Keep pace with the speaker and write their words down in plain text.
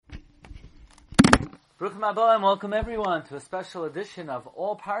Baruch Haba and welcome everyone to a special edition of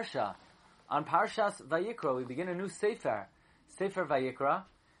All Parsha. On Parshas Vayikra, we begin a new Sefer Vayikra,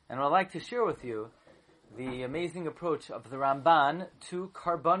 and I'd like to share with you the amazing approach of the Ramban to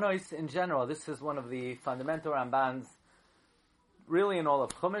Karbanos in general. This is one of the fundamental Rambans, really in all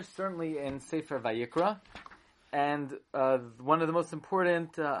of Chumash, certainly in Sefer Vayikra, and one of the most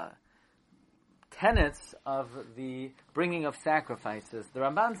important tenets of the bringing of sacrifices. The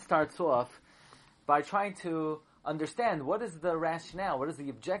Ramban starts off by trying to understand what is the rationale, what is the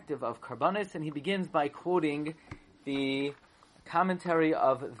objective of Karbanos, and he begins by quoting the commentary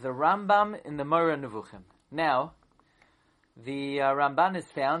of the Rambam in the Moreh Nevuchim. Now, the Ramban is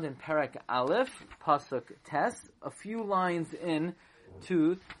found in Perek Aleph, Pasuk Tes, a few lines in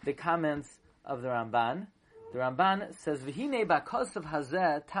to the comments of the Ramban. The Ramban says, V'hinei ba'kosav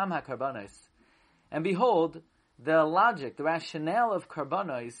hazeh tam ha'karbanos. And behold, the logic, the rationale of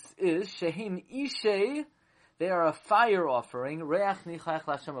Karbanos is Shehin Ishei, they are a fire offering, Reach Nichach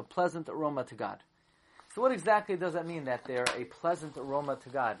Lashem, a pleasant aroma to God. So what exactly does that mean, that they're a pleasant aroma to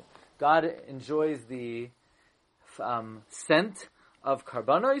God? God enjoys the scent of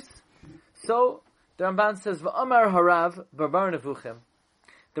Karbanos. So the Ramban says, V'amar harav Moreh Nevuchim.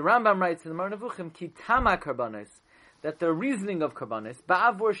 The Rambam writes in the Moreh Nevuchim, Ki tama Karbanos, that the reasoning of Karbanos,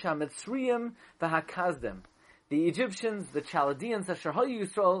 Ba'avur Shamitzriyim v'hakazdim, the Egyptians, the Chaldeans, that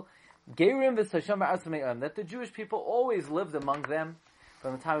the Jewish people always lived among them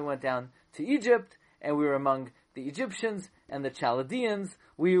from the time we went down to Egypt, and we were among the Egyptians and the Chaldeans.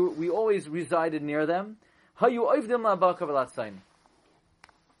 We always resided near them. They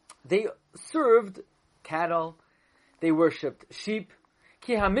served cattle. They worshipped sheep.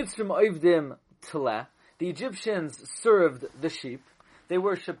 The Egyptians served the sheep. They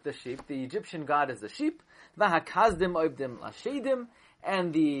worshipped the sheep. The Egyptian god is the sheep.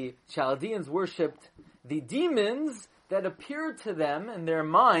 And the Chaldeans worshipped the demons that appeared to them in their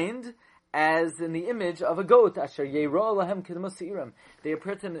mind as in the image of a goat. They appeared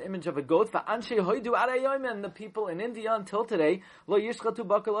to them in the image of a goat. And the people in India until today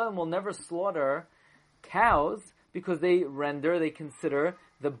will never slaughter cows because they consider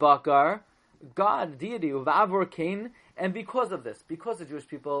the bakar God, deity, Uvavor Cain, and because of this, because the Jewish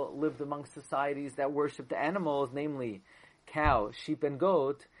people lived among societies that worshipped animals, namely cow, sheep, and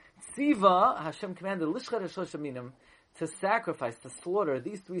goat, Tziva, Hashem commanded Lishchat HaShosh Aminim, to sacrifice, to slaughter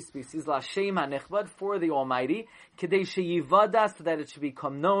these three species, L'Hashem HaNechbad, for the Almighty, Kedei Sheyivada, so that it should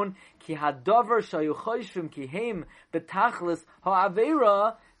become known, Ki Hadavar Shayuchoshvim Kihem Betachlis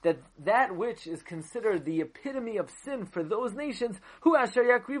Ha'avera, that which is considered the epitome of sin for those nations, who Asher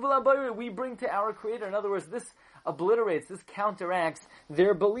Yakrivu L'Abayri, we bring to our Creator. In other words, this obliterates, this counteracts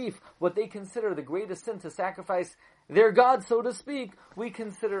their belief, what they consider the greatest sin, to sacrifice their God, so to speak, we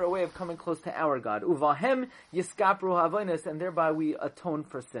consider a way of coming close to our God. Uvahem yiskapru havonos, and thereby we atone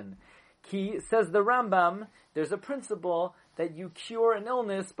for sin. He says the Rambam, there's a principle that you cure an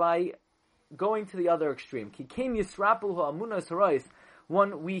illness by going to the other extreme. Ki kem yisrapu ha'amunos harais,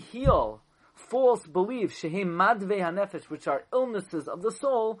 when we heal false beliefs, shehem madve hanefesh, which are illnesses of the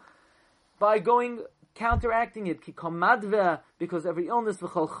soul, by counteracting it, because every illness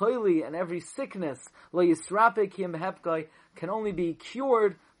and every sickness can only be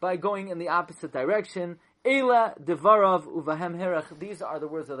cured by going in the opposite direction. Eila devarav uvahem herach. These are the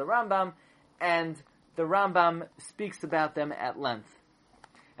words of the Rambam, and the Rambam speaks about them at length.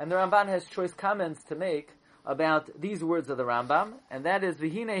 And the Ramban has choice comments to make about these words of the Rambam, and that is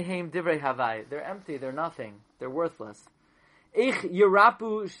v'hinei heim divrei havai. They're empty, they're nothing, they're worthless. Ich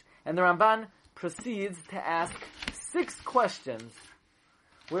yirapush, and the Ramban proceeds to ask 6 questions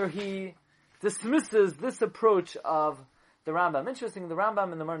where he dismisses this approach of the Rambam. Interesting, the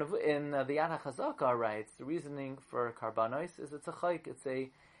Rambam in the Yad HaChazaka writes, the reasoning for Karbanos is it's a chayk, it's a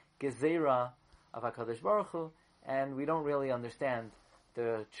gezerah of HaKadosh Baruch Hu, and we don't really understand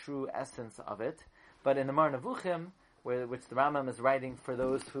the true essence of it. But in the Moreh Nevuchim, which the Rambam is writing for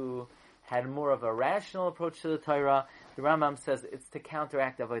those who had more of a rational approach to the Torah, the Rambam says it's to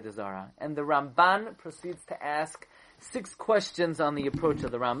counteract Avodah Zarah. And the Ramban proceeds to ask 6 questions on the approach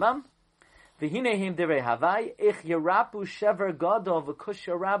of the Rambam.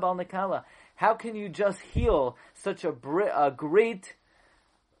 How can you just heal such a great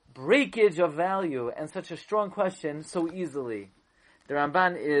breakage of value and such a strong question so easily? The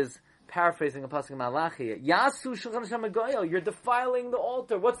Ramban is paraphrasing a pasuk in Malachi. Yasu shulchan Hashem hagoyel. You're defiling the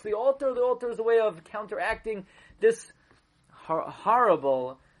altar. What's the altar? The altar is a way of counteracting this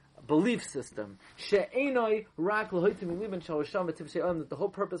horrible belief system. She'enoi rak l'hoitim miliben shalosham v'tiv she'om. That the whole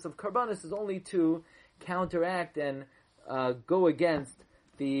purpose of Karbanos is only to counteract and go against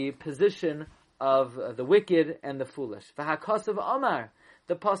the position of the wicked and the foolish. V'hakasav Amar.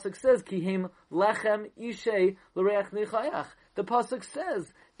 The pasuk says, "Kihem lechem ishe l'reach nichayach." The pasuk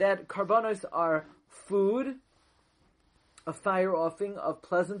says that karbanos are food, a fire offering of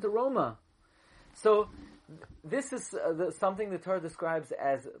pleasant aroma. So this is something the Torah describes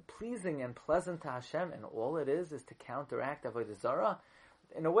as pleasing and pleasant to Hashem, and all it is to counteract avodah zarah.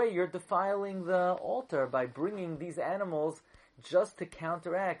 In a way, you're defiling the altar by bringing these animals just to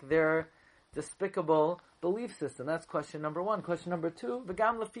counteract their despicable belief system. That's question number one. Question number two,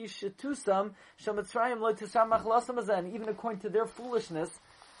 v'gam lefi shetusam shemitzrayim lo tisam machlasam hazeh. Even according to their foolishness,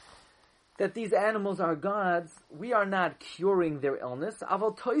 that these animals are gods, we are not curing their illness.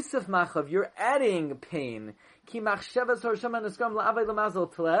 Aval toisef machav, you're adding pain. Ki machshavas harsham anaskam la'avay lamazal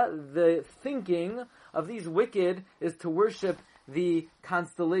tleh. The thinking of these wicked is to worship the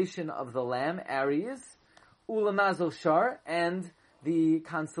constellation of the Lamb, Aries, ulamazal shar, and the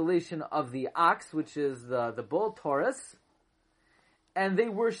constellation of the ox, which is the bull, Taurus, and they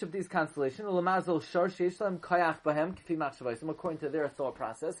worship these constellations. Ulamazal shar sheishlam kayach bahem k'fi machshavaysim. According to their thought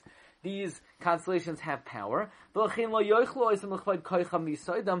process, these constellations have power. They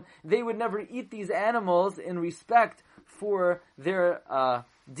would never eat these animals in respect for their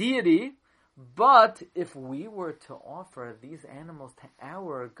deity. But if we were to offer these animals to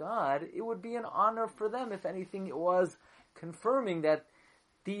our God, it would be an honor for them. If anything, it was confirming that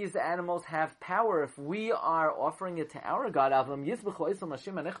these animals have power. If we are offering it to our God,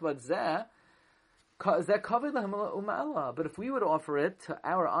 but if we would offer it to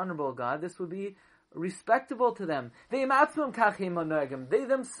our honorable God, this would be respectable to them. They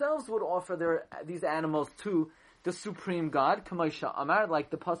themselves would offer these animals to the supreme God, like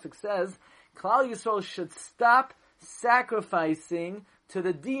the pasuk says. Klal Yisrael should stop sacrificing to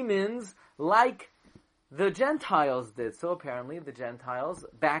the demons like the Gentiles did. So apparently the Gentiles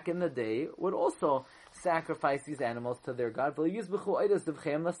back in the day would also sacrifice these animals to their God. Those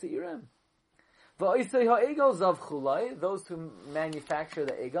who manufacture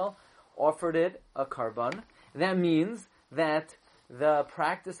the egel offered it a karban. That means that the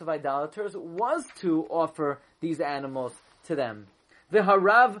practice of idolaters was to offer these animals to them. The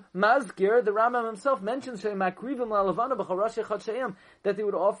Harav Mazgir, the Rambam himself mentions that they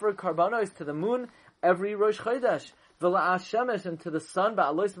would offer karbanos to the moon every Rosh Chodesh, and to the sun,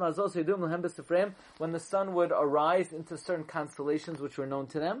 when the sun would arise into certain constellations which were known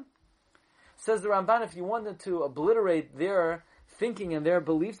to them. Says the Ramban, if you wanted to obliterate their thinking and their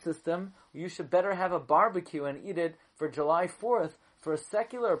belief system, you should better have a barbecue and eat it for July 4th for a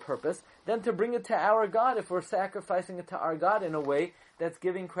secular purpose than to bring it to our God if we're sacrificing it to our God in a way that's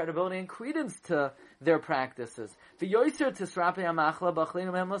giving credibility and credence to their practices. It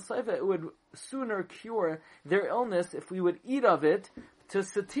would sooner cure their illness if we would eat of it to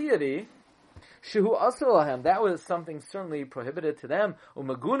satiety. That was something certainly prohibited to them.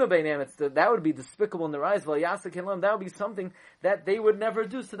 That would be despicable in their eyes. That would be something that they would never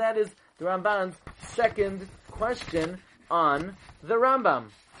do. So that is the Ramban's second question on the Rambam.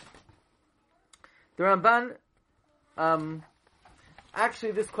 The Ramban,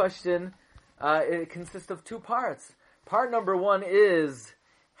 actually this question, it consists of two parts. Part number one is,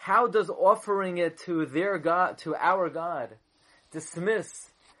 how does offering it to their God, to our God,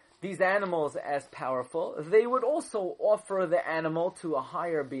 dismiss these animals as powerful? They would also offer the animal to a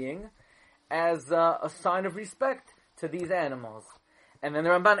higher being as a sign of respect to these animals. And then the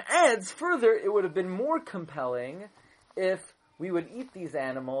Ramban adds further, it would have been more compelling if we would eat these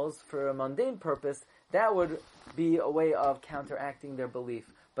animals for a mundane purpose. That would be a way of counteracting their belief,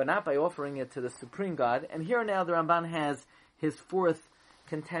 but not by offering it to the supreme God. And here now the Ramban has his fourth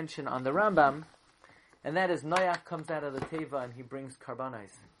contention on the Rambam, and that is Noach comes out of the Teva and he brings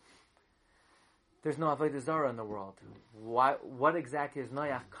karbanos. There's no avodah zarah in the world. What exactly is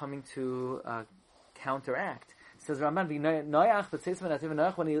Noach coming to counteract? Says Ramban,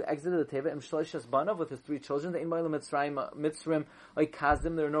 Noach, when he exited the Teva, with his three children, there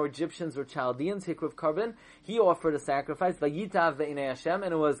are no Egyptians or Chaldeans, he offered a sacrifice, and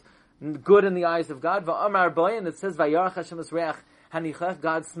it was good in the eyes of God. And it says,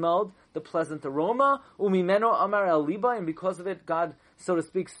 God smelled the pleasant aroma, and because of it, God, so to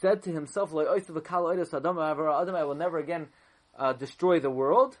speak, said to himself, I will never again destroy the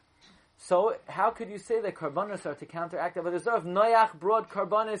world. So, how could you say that karbanos are to counteract avodah zarah? If Noach brought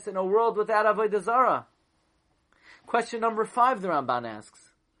karbanos in a world without avodah zarah? Question number 5, the Ramban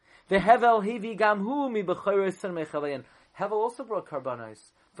asks. Hevel also brought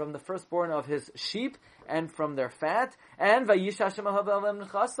karbanos from the firstborn of his sheep and from their fat. And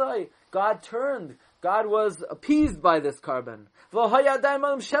God turned God was appeased by this carbon. This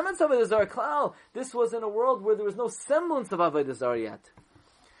was in a world where there was no semblance of Avodah Zarah yet.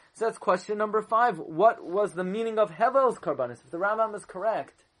 So that's question number 5. What was the meaning of Hevel's karbanis? If the Rambam is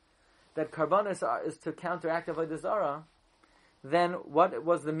correct, that karbanis is to counteract Avodah Zarah, then what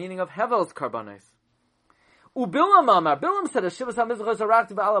was the meaning of Hevel's karbanis? Ubilam Amar. Bilam said,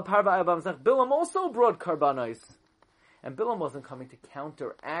 Bilam also brought karbanis. And Bilam wasn't coming to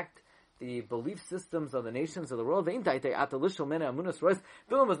counteract the belief systems of the nations of the world. Bilam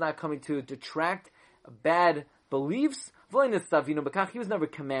was not coming to detract bad beliefs. He was never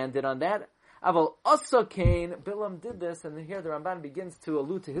commanded on that. Bilam did this, and here the Ramban begins to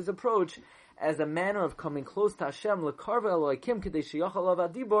allude to his approach as a manner of coming close to Hashem,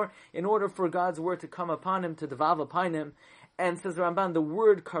 in order for God's word to come upon him, to devav upon him. And says the Ramban, the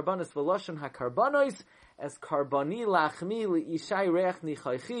word karbanos v'lashon hakarbanos, as karbani lachmi li'ishai reach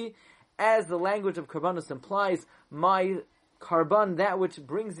nichaychi, as the language of karbanos implies, my karban, that which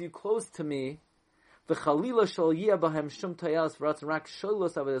brings you close to me, heaven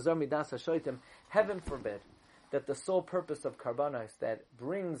forbid that the sole purpose of karbanos that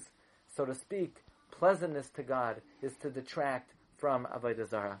brings, so to speak, pleasantness to God is to detract from Avodah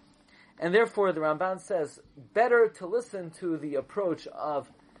Zarah. And therefore the Ramban says, better to listen to the approach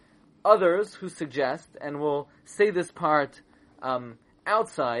of others who suggest, and we'll say this part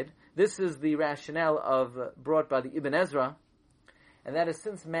outside, this is the rationale brought by the Ibn Ezra, and that is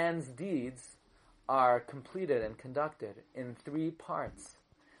since man's deeds are completed and conducted in 3 parts.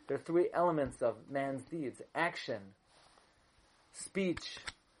 There are 3 elements of man's deeds: action, speech,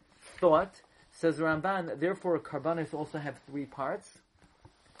 thought. Says Ramban, therefore karbanos also have 3 parts.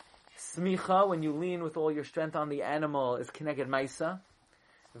 Smicha, when you lean with all your strength on the animal, is keneged maisa.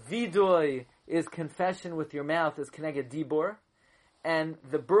 Vidoy is confession with your mouth, is keneged dibor. And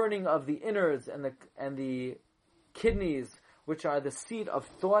the burning of the innards and the kidneys, which are the seat of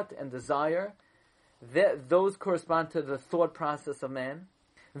thought and desire, those correspond to the thought process of man.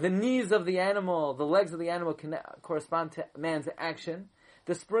 The knees of the animal, the legs of the animal correspond to man's action.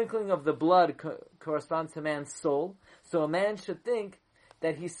 The sprinkling of the blood corresponds to man's soul. So a man should think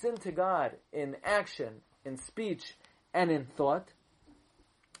that he sinned to God in action, in speech, and in thought.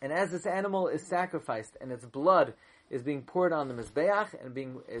 And as this animal is sacrificed and its blood is being poured on the Mizbeach and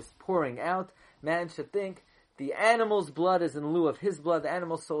is pouring out, man should think the animal's blood is in lieu of his blood, the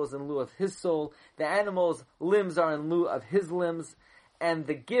animal's soul is in lieu of his soul, the animal's limbs are in lieu of his limbs, and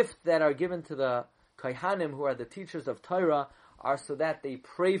the gift that are given to the Kohanim, who are the teachers of Torah, are so that they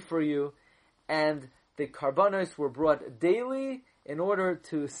pray for you, and the karbanos were brought daily in order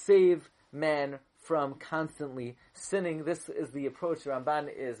to save man from constantly sinning. This is the approach the Ramban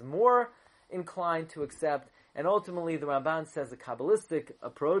is more inclined to accept, and ultimately the Ramban says the Kabbalistic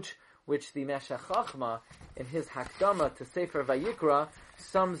approach, which the Meshech Chochmah, in his Hakdama to Sefer Vayikra,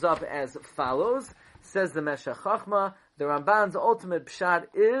 sums up as follows. Says the Meshech Chochmah, the Ramban's ultimate pshat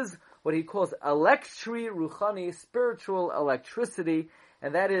is what he calls electri ruchani, spiritual electricity,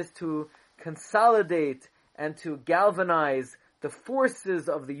 and that is to consolidate and to galvanize the forces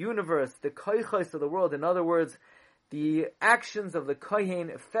of the universe, the koichos of the world. In other words, the actions of the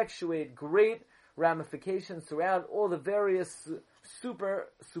kohen effectuate great ramifications throughout all the various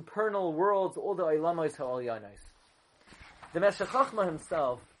supernal worlds, all the oilamos ha'olyanos. The Meshech Chochmah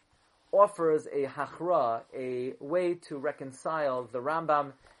himself offers a hachra, a way to reconcile the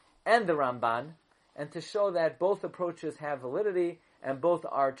Rambam and the Ramban, and to show that both approaches have validity and both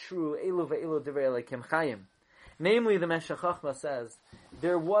are true. Elu ve'elu divrei Elokim chayim. Namely, the Meshech Chochmah says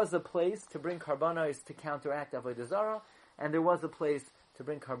there was a place to bring karbanos to counteract Avodah Zarah, and there was a place to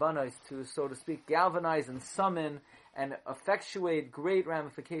bring karbanos to, so to speak, galvanize and summon and effectuate great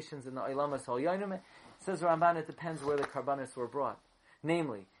ramifications in the Olamas Ha'olyanim. Says Ramban, it depends where the karbanos were brought.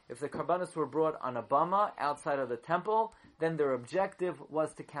 Namely, if the karbanos were brought on a bama outside of the temple, then their objective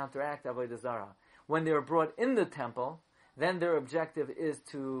was to counteract Avodah Zarah. When they were brought in the temple, then their objective is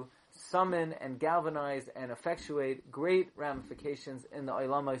to summon and galvanize and effectuate great ramifications in the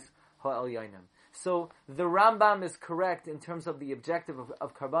Olamas Ha'olyanim. So the Rambam is correct in terms of the objective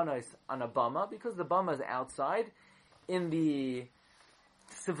of karbanos on a bama, because the bama is outside in the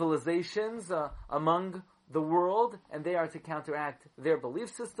civilizations among the world, and they are to counteract their belief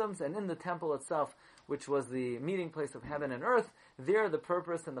systems. And in the temple itself, which was the meeting place of heaven and earth, there the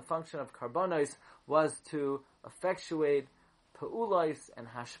purpose and the function of karbanos was to effectuate pa'ulais and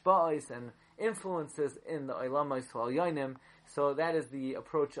hashba'is and influences in the Olamos Ha'olyanim. So that is the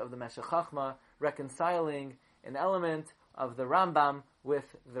approach of the Meshech Chochmah, reconciling an element of the Rambam with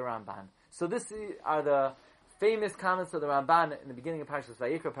the Ramban. So these are the famous comments of the Ramban in the beginning of Parshas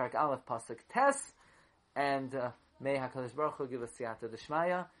Vayikra, Parak Aleph, Pasuk Tes. and may HaKadosh Baruch Hu give us siyata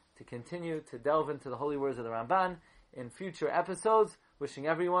d'shmaya to continue to delve into the holy words of the Ramban in future episodes. Wishing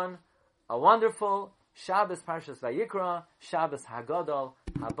everyone a wonderful Shabbos Parshas Vayikra, Shabbos Hagadol,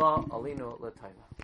 Haba Alinu L'Tayla.